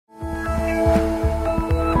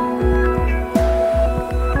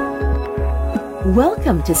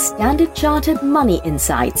Welcome to Standard Chartered Money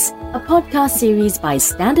Insights, a podcast series by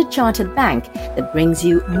Standard Chartered Bank that brings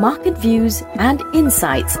you market views and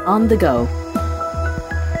insights on the go.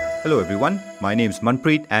 Hello everyone, my name is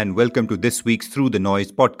Manpreet and welcome to this week's Through the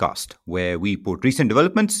Noise podcast, where we put recent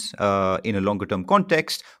developments in a longer term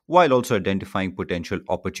context while also identifying potential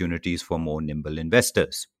opportunities for more nimble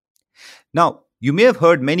investors. Now, you may have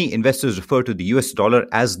heard many investors refer to the US dollar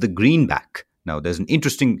as the greenback. Now, there's an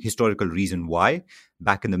interesting historical reason why.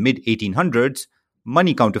 Back in the mid-1800s,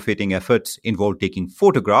 money counterfeiting efforts involved taking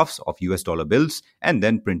photographs of US dollar bills and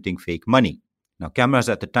then printing fake money. Now, cameras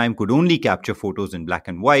at the time could only capture photos in black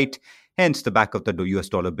and white. Hence, the back of the US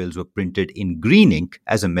dollar bills were printed in green ink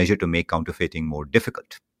as a measure to make counterfeiting more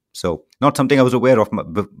difficult. So, not something I was aware of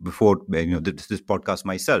before this podcast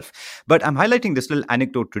myself. But I'm highlighting this little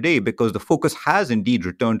anecdote today because the focus has indeed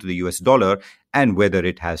returned to the US dollar and whether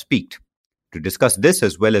it has peaked. To discuss this,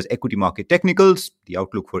 as well as equity market technicals, the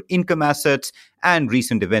outlook for income assets, and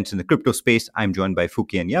recent events in the crypto space, I'm joined by Phu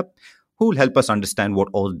Kien Yap, who will help us understand what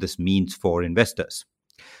all this means for investors.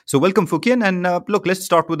 So welcome, Phu Kien. And look, let's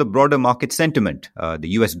start with the broader market sentiment. The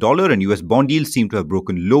US dollar and US bond yields seem to have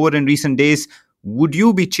broken lower in recent days. Would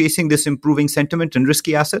you be chasing this improving sentiment in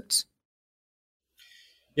risky assets?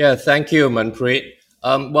 Yeah, thank you, Manpreet.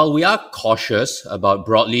 Well, we are cautious about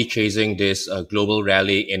broadly chasing this global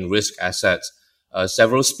rally in risk assets.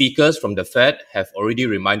 Several speakers from the Fed have already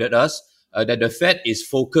reminded us that the Fed is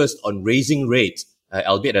focused on raising rates,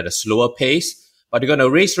 albeit at a slower pace, but they're going to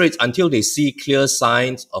raise rates until they see clear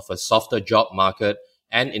signs of a softer job market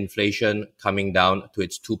and inflation coming down to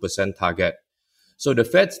its 2% target. So the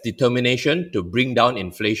Fed's determination to bring down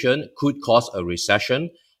inflation could cause a recession,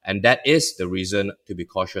 and that is the reason to be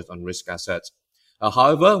cautious on risk assets.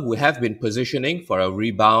 However, we have been positioning for a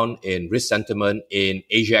rebound in risk sentiment in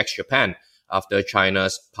Asia ex-Japan after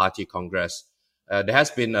China's Party Congress. There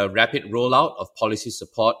has been a rapid rollout of policy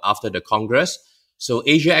support after the Congress. So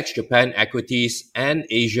Asia ex-Japan equities and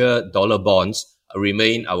Asia dollar bonds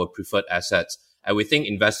remain our preferred assets. And we think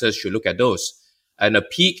investors should look at those. And a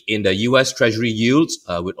peak in the US Treasury yields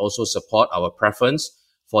would also support our preference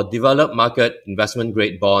for developed market investment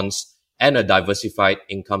grade bonds and a diversified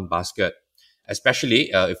income basket,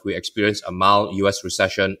 especially if we experience a mild US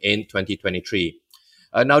recession in 2023.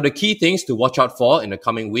 Now, the key things to watch out for in the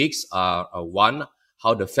coming weeks are one,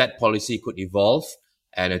 how the Fed policy could evolve,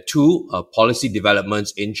 and two, policy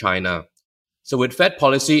developments in China. So with Fed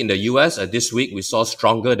policy in the US, this week we saw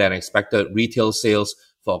stronger than expected retail sales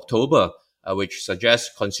for October, which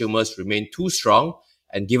suggests consumers remain too strong.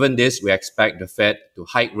 And given this, we expect the Fed to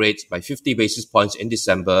hike rates by 50 basis points in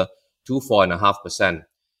December to 4.5%.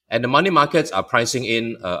 And the money markets are pricing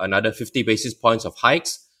in another 50 basis points of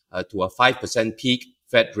hikes to a 5% peak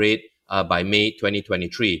Fed rate by May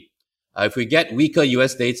 2023. If we get weaker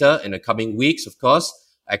US data in the coming weeks, of course,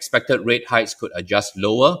 expected rate hikes could adjust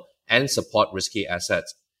lower and support risky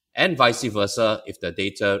assets, and vice versa if the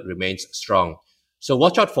data remains strong. So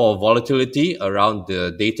watch out for volatility around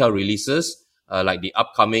the data releases, like the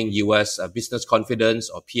upcoming US business confidence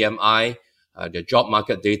or PMI, the job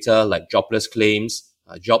market data like jobless claims,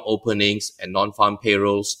 job openings and non-farm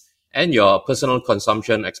payrolls, and your personal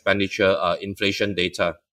consumption expenditure inflation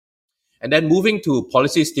data. And then moving to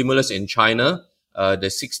policy stimulus in China,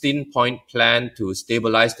 the 16-point plan to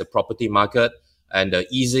stabilize the property market and the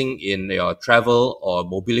easing in your travel or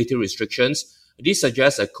mobility restrictions. This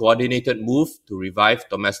suggests a coordinated move to revive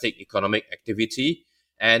domestic economic activity.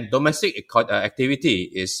 And domestic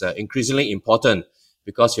activity is increasingly important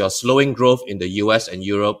because your slowing growth in the US and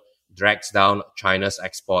Europe drags down China's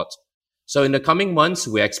exports. So in the coming months,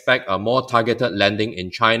 we expect a more targeted lending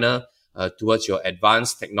in China towards your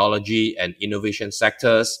advanced technology and innovation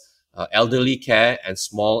sectors, elderly care, and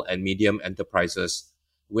small and medium enterprises.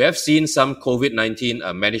 We have seen some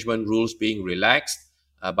COVID-19 management rules being relaxed,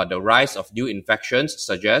 but the rise of new infections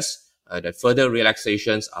suggests that further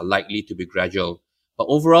relaxations are likely to be gradual. But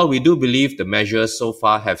overall, we do believe the measures so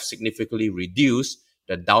far have significantly reduced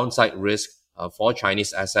the downside risk for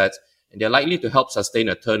Chinese assets, and they're likely to help sustain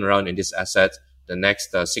a turnaround in this asset the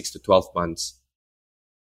next 6 to 12 months.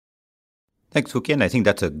 Thanks, Phu Kien. I think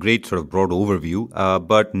that's a great sort of broad overview.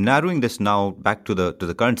 But narrowing this now back to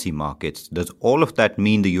the currency markets, does all of that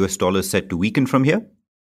mean the US dollar is set to weaken from here?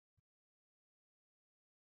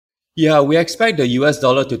 Yeah, we expect the US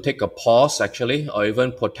dollar to take a pause, actually, or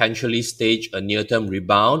even potentially stage a near-term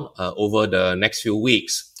rebound over the next few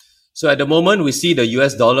weeks. So at the moment, we see the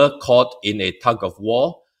US dollar caught in a tug of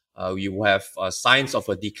war. We have signs of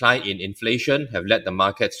a decline in inflation have led the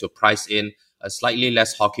markets to price in a slightly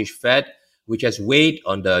less hawkish Fed, which has weighed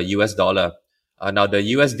on the US dollar. Now, the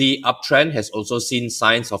USD uptrend has also seen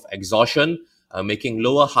signs of exhaustion, making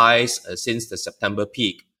lower highs since the September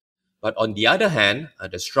peak. But on the other hand,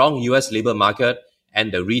 the strong US labor market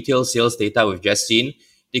and the retail sales data we've just seen,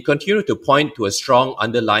 they continue to point to a strong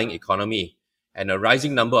underlying economy. And a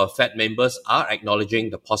rising number of Fed members are acknowledging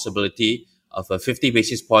the possibility of a 50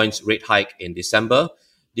 basis points rate hike in December.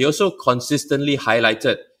 They also consistently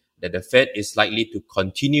highlighted that the Fed is likely to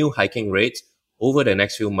continue hiking rates over the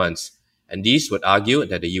next few months. And these would argue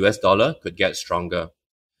that the US dollar could get stronger.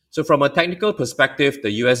 So from a technical perspective,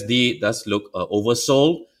 the USD does look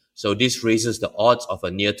oversold. So this raises the odds of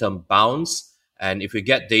a near-term bounce. And if we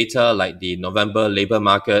get data like the November labor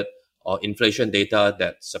market or inflation data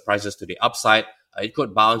that surprises to the upside, it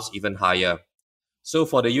could bounce even higher. So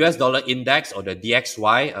for the US dollar index or the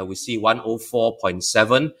DXY, we see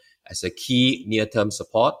 104.7 as a key near-term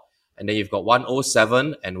support. And then you've got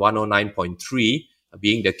 107 and 109.3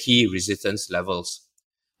 being the key resistance levels.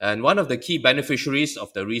 And one of the key beneficiaries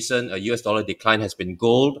of the recent US dollar decline has been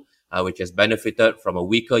gold, which has benefited from a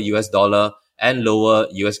weaker US dollar and lower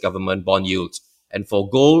US government bond yields. And for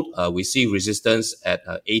gold, we see resistance at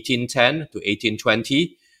 1810 to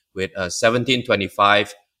 1820, with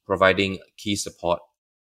 1725 providing key support.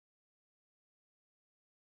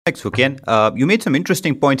 Thanks, Foo Kian. You made some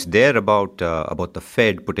interesting points there about the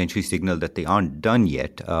Fed potentially signal that they aren't done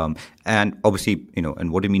yet, and obviously,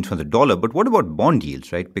 and what it means for the dollar. But what about bond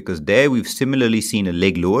yields, right? Because there we've similarly seen a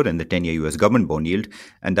leg lower in the 10-year US government bond yield,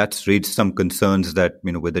 and that's raised some concerns that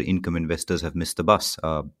whether income investors have missed the bus.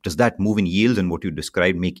 Does that move in yields and what you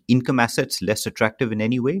described make income assets less attractive in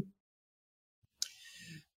any way?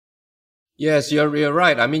 Yes, you're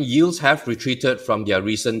right. I mean, yields have retreated from their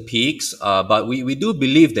recent peaks, but we do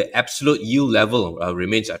believe the absolute yield level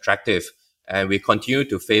remains attractive, and we continue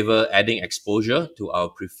to favor adding exposure to our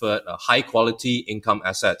preferred high-quality income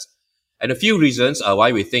assets. And a few reasons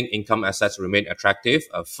why we think income assets remain attractive.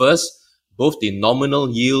 First, both the nominal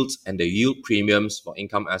yields and the yield premiums for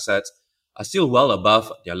income assets are still well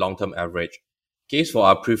above their long-term average. Case for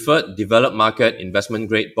our preferred developed market investment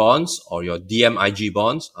grade bonds or your DMIG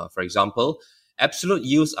bonds, for example, absolute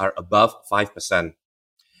yields are above 5%.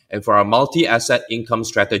 And for our multi-asset income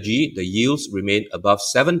strategy, the yields remain above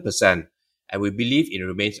 7%. And we believe it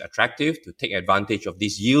remains attractive to take advantage of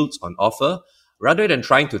these yields on offer rather than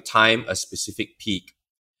trying to time a specific peak.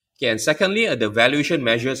 Okay, and secondly, the valuation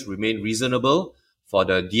measures remain reasonable. For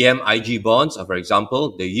the DMIG bonds, for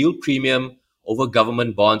example, the yield premium over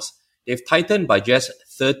government bonds, they've tightened by just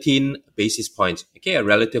 13 basis points, okay, a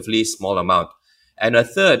relatively small amount. And a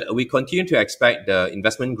third, we continue to expect the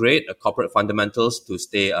investment grade, corporate fundamentals to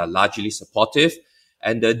stay largely supportive.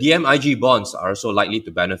 And the DMIG bonds are also likely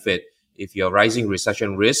to benefit if your rising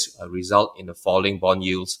recession risks result in the falling bond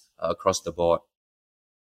yields across the board.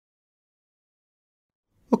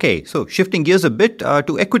 Okay, so shifting gears a bit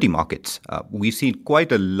to equity markets. We've seen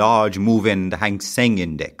quite a large move in the Hang Seng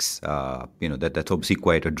Index. That's obviously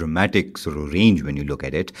quite a dramatic sort of range when you look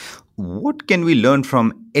at it. What can we learn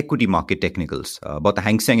from equity market technicals about the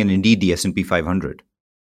Hang Seng and indeed the S&P 500?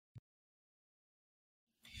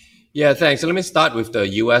 Yeah, thanks. So let me start with the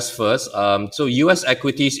US first. So US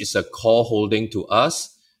equities is a core holding to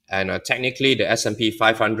us. And technically, the S&P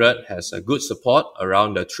 500 has a good support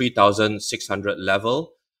around the 3,600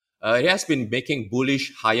 level. It has been making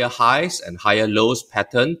bullish higher highs and higher lows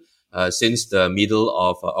pattern since the middle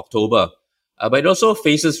of October. But it also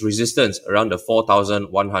faces resistance around the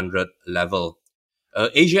 4,100 level.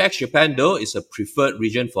 Asia ex Japan, though, is a preferred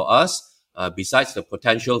region for us. Besides the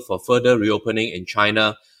potential for further reopening in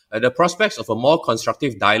China, the prospects of a more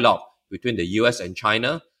constructive dialogue between the US and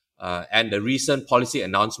China and the recent policy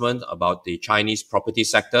announcement about the Chinese property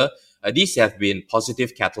sector, these have been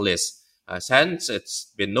positive catalysts. Hence,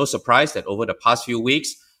 it's been no surprise that over the past few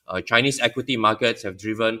weeks, Chinese equity markets have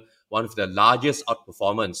driven one of the largest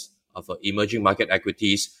outperformance of emerging market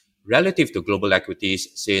equities relative to global equities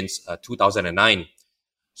since 2009.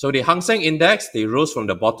 So the Hang Seng Index, they rose from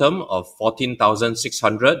the bottom of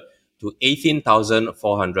 14,600 to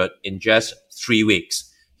 18,400 in just 3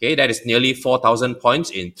 weeks. Okay, that is nearly 4,000 points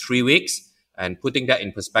in 3 weeks. And putting that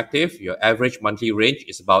in perspective, your average monthly range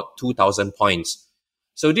is about 2,000 points.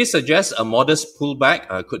 So this suggests a modest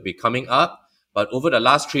pullback could be coming up. But over the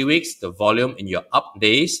last 3 weeks, the volume in your up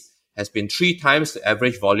days has been 3 times the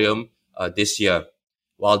average volume this year,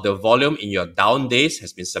 while the volume in your down days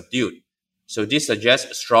has been subdued. So this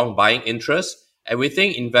suggests strong buying interest. And we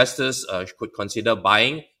think investors could consider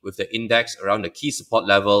buying with the index around the key support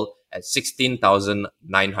level at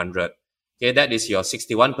 16,900. Okay, that is your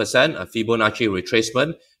 61% Fibonacci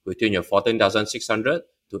retracement between your 14,600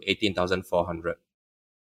 to 18,400.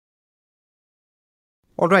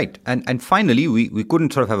 All right. And finally, we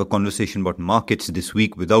couldn't sort of have a conversation about markets this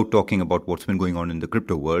week without talking about what's been going on in the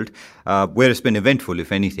crypto world, where it's been eventful,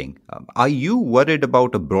 if anything. Are you worried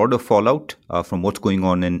about a broader fallout from what's going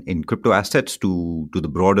on in crypto assets to the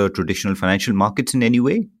broader traditional financial markets in any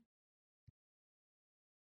way?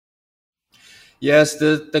 Yes,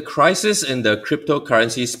 the crisis in the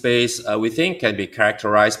cryptocurrency space, we think, can be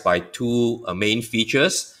characterized by two main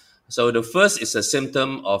features. So the first is a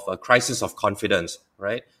symptom of a crisis of confidence,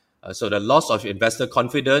 right? So the loss of investor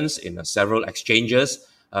confidence in several exchanges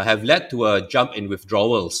have led to a jump in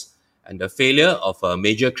withdrawals. And the failure of a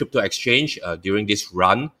major crypto exchange during this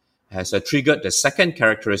run has triggered the second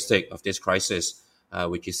characteristic of this crisis,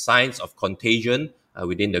 which is signs of contagion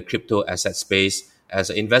within the crypto asset space, as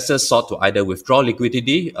investors sought to either withdraw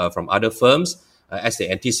liquidity from other firms as they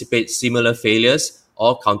anticipate similar failures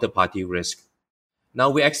or counterparty risk. Now,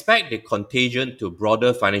 we expect the contagion to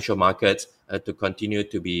broader financial markets to continue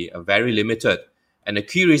to be very limited. And the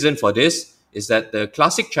key reason for this is that the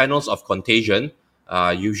classic channels of contagion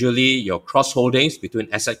are usually your cross-holdings between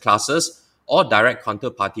asset classes or direct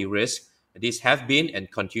counterparty risk. These have been and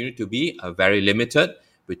continue to be very limited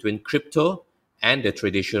between crypto and the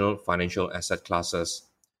traditional financial asset classes.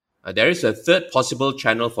 There is a third possible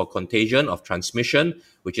channel for contagion of transmission,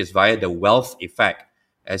 which is via the wealth effect,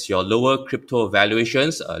 as your lower crypto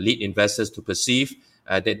valuations lead investors to perceive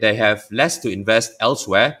that they have less to invest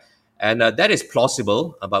elsewhere. And that is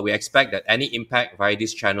plausible, but we expect that any impact via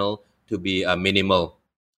this channel to be minimal.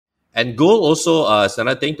 And gold also is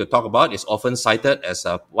another thing to talk about. It's often cited as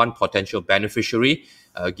one potential beneficiary,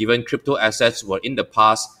 given crypto assets were in the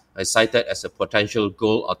past cited as a potential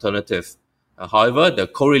gold alternative. However, the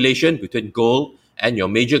correlation between gold and your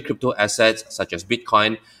major crypto assets, such as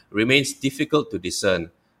Bitcoin, remains difficult to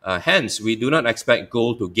discern. Hence, we do not expect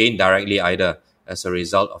gold to gain directly either as a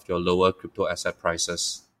result of your lower crypto asset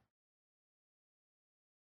prices.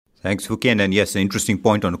 Thanks, Phu Kien. And yes, an interesting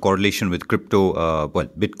point on a correlation with crypto,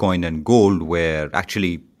 Bitcoin and gold, where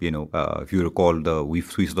actually, if you recall, we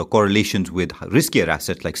saw the correlations with riskier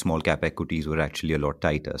assets like small cap equities were actually a lot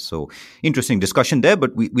tighter. So interesting discussion there,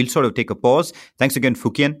 but we'll sort of take a pause. Thanks again,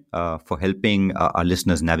 Phu Kien, for helping our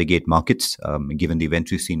listeners navigate markets, given the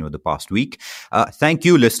events we've seen over the past week. Thank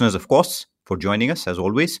you, listeners, of course, for joining us as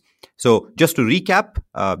always. So just to recap,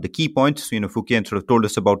 the key points, Phu Kien sort of told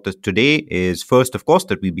us about this today is first, of course,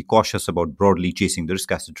 that we be cautious about broadly chasing the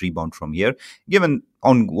risk asset rebound from here, given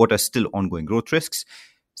on what are still ongoing growth risks.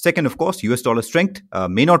 Second, of course, US dollar strength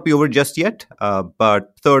may not be over just yet.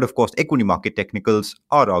 But third, of course, equity market technicals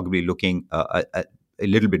are arguably looking a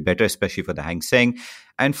little bit better, especially for the Hang Seng.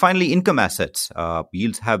 And finally, income assets.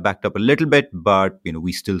 Yields have backed up a little bit, but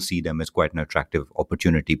we still see them as quite an attractive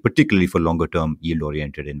opportunity, particularly for longer-term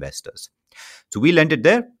yield-oriented investors. So we'll end it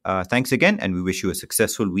there. Thanks again, and we wish you a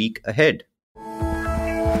successful week ahead.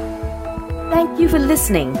 Thank you for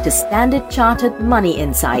listening to Standard Chartered Money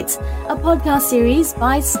Insights, a podcast series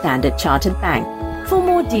by Standard Chartered Bank. For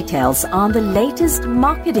more details on the latest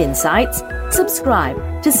market insights,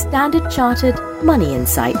 subscribe to Standard Chartered Money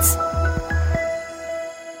Insights.